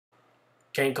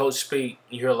Can't coach speed.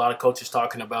 You hear a lot of coaches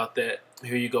talking about that.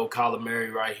 Here you go, Kyler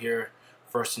Murray right here,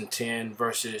 1st and 10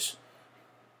 versus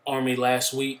Army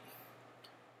last week.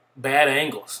 Bad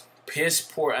angles, piss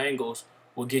poor angles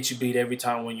will get you beat every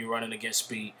time when you're running against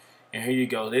speed. And here you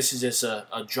go. This is just a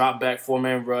drop back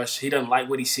 4-man rush. He doesn't like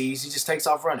what he sees. He just takes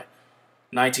off running.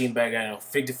 19 back at him.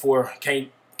 54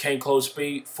 can't close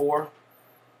speed. 4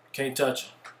 can't touch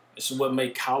him. This is what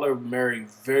made Kyler Murray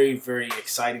very, very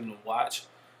exciting to watch,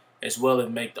 as well as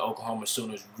make the Oklahoma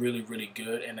Sooners really, really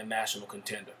good and a national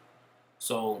contender.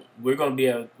 So we're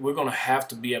gonna have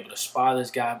to be able to spy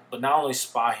this guy, but not only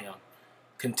spy him,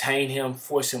 contain him,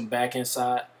 force him back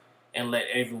inside, and let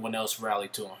everyone else rally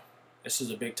to him. This is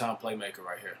a big time playmaker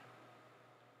right here.